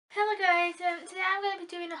guys, today I'm going to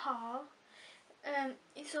be doing a haul.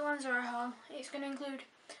 It's a lanzarote haul. It's going to include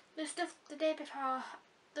the stuff the day before,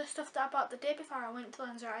 the stuff that I bought the day before I went to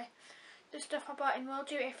Lanzarote, the stuff I bought in World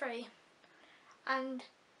Duty Free, and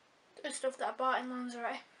the stuff that I bought in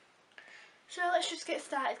Lanzarote. So let's just get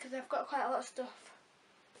started because I've got quite a lot of stuff.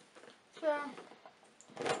 So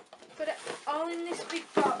put it all in this big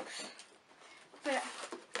box. But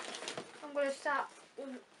I'm going to start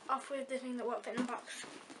off with the thing that won't fit in the box.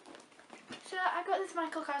 So I got this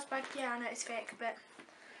Michael Kors bag. Yeah, I know it's fake, but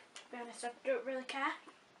to be honest, I don't really care.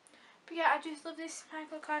 But yeah, I just love this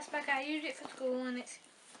Michael Kors bag. I use it for school and it's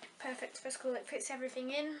perfect for school. It fits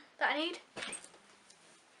everything in that I need.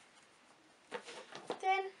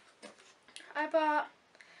 Then I bought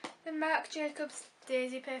the Marc Jacobs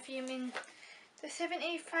Daisy perfume in the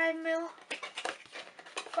 75ml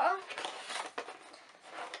bottle.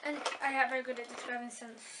 And I am very good at describing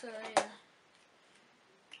scents, so yeah.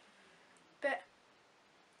 But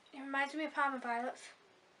it reminds me of Parma Violets.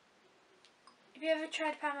 If you ever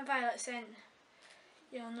tried Parma Violet scent,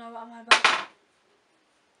 you'll know what I'm on about.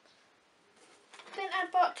 Then I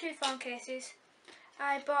bought two phone cases.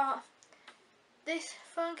 I bought this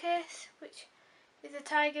phone case, which is a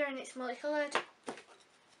tiger and it's multicoloured.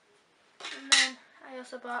 And then I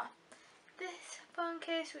also bought this phone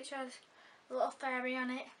case, which has a little fairy on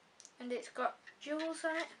it and it's got jewels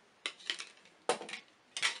on it.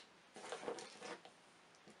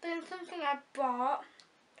 Then something I bought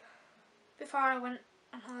before I went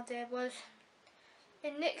on holiday was a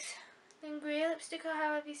NYX Lingerie lipstick, or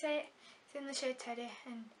however you say it. It's in the shade Teddy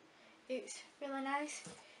and it's really nice.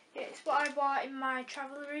 It's what I bought in my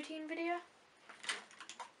travel routine video.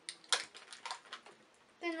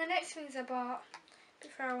 Then the next things I bought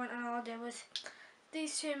before I went on holiday was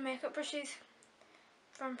these two makeup brushes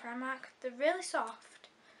from Primark. They're really soft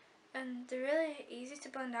and they're really easy to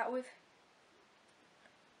blend out with.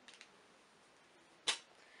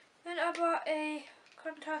 Then I bought a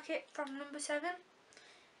contour kit from number 7.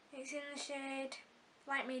 It's in the shade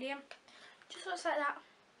light medium. Just looks like that.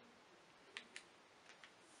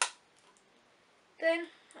 Then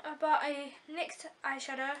I bought a NYX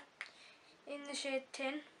eyeshadow in the shade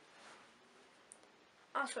Tin.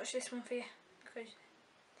 I'll swatch this one for you because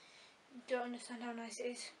you don't understand how nice it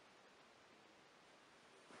is.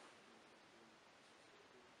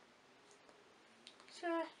 So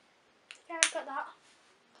yeah, I got that.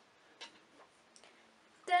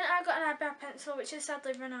 Then I got an eyebrow pencil, which is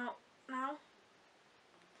sadly run out now,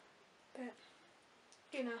 but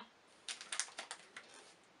you know.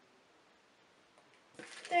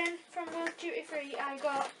 Then from World Duty Free I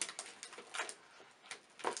got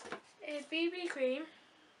a BB cream,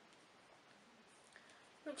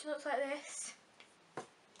 which looks like this,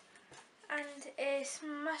 and a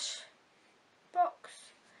Smashbox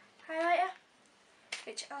highlighter,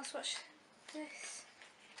 which I'll swatch this.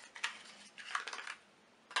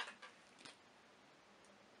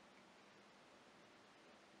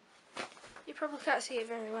 You probably can't see it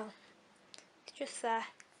very well. It's just there.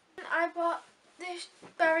 And I bought this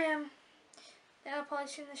berry nail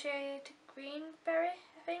polish in the shade Green Berry,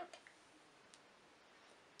 I think.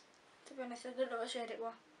 To be honest, I don't know what shade it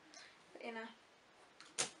was, but you know.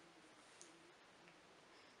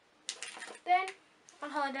 Then on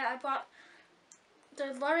holiday I bought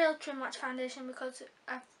the L'Oreal Trim Match foundation because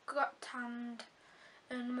I've got tanned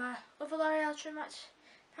and my other L'Oreal Trim Match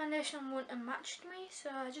foundation wouldn't have matched me, so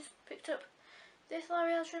I just picked up this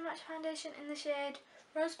L'Oreal Trim Match foundation in the shade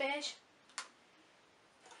Rose Beige.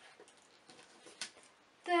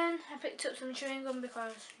 Then I picked up some chewing gum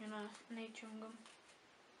because, you know, I need chewing gum.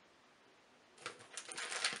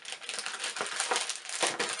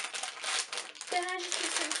 Then I just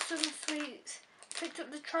picked up some sweets. I picked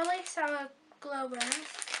up the Trolley Sour Glow Worms,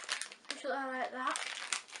 which look like that.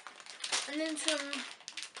 And then some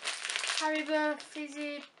Haribo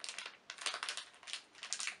Fizzy.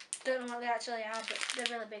 Don't know what they actually are, but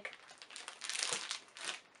they're really big.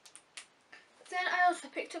 Then I also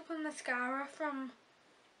picked up a mascara from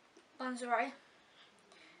Lanzarote,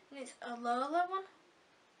 and it's a Lola one,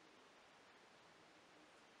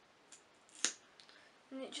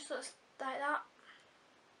 and it just looks like that.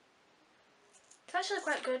 It's actually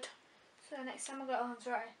quite good, so next time I go to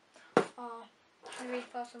Lanzarote or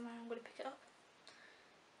Tenerife or somewhere, I'm going to pick it up.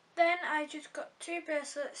 Then I just got two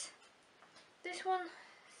bracelets. This one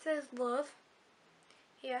says love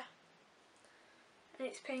here and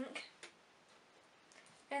it's pink,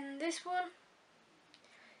 and this one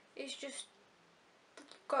is just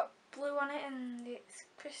got blue on it and it's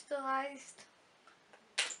crystallized.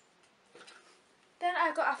 Then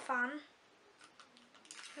I got a fan,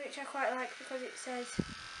 which I quite like because it says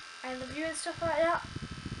I love you and stuff like that.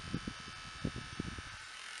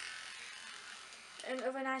 And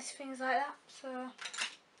other nice things like that. So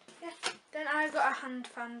yeah. Then I got a hand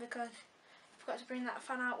fan because I forgot to bring that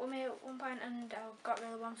fan out with me at one point and I got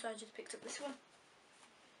really warm, so I just picked up this one.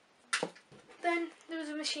 Then there was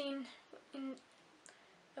a machine in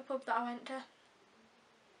a pub that I went to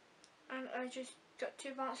and I just got 2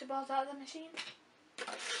 bouncy balls out of the machine.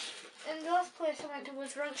 And the last place I went to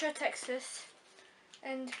was Rancho, Texas,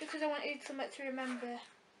 and because I wanted something to remember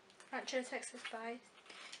Rancho, Texas by,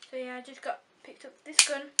 so yeah, I just picked up this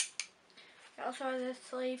gun. It also has a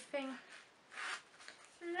sleeve thing,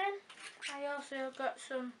 and then I also got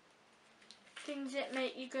some things that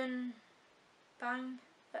make your gun bang,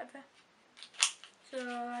 whatever. So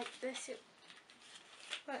like this, it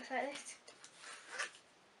works like this.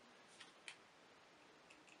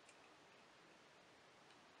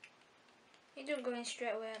 It don't go in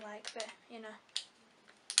straight away but you know,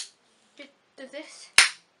 just does this.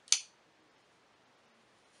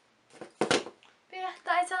 But yeah,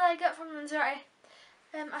 that is all I got from Lanzarote.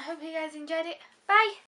 I hope you guys enjoyed it. Bye!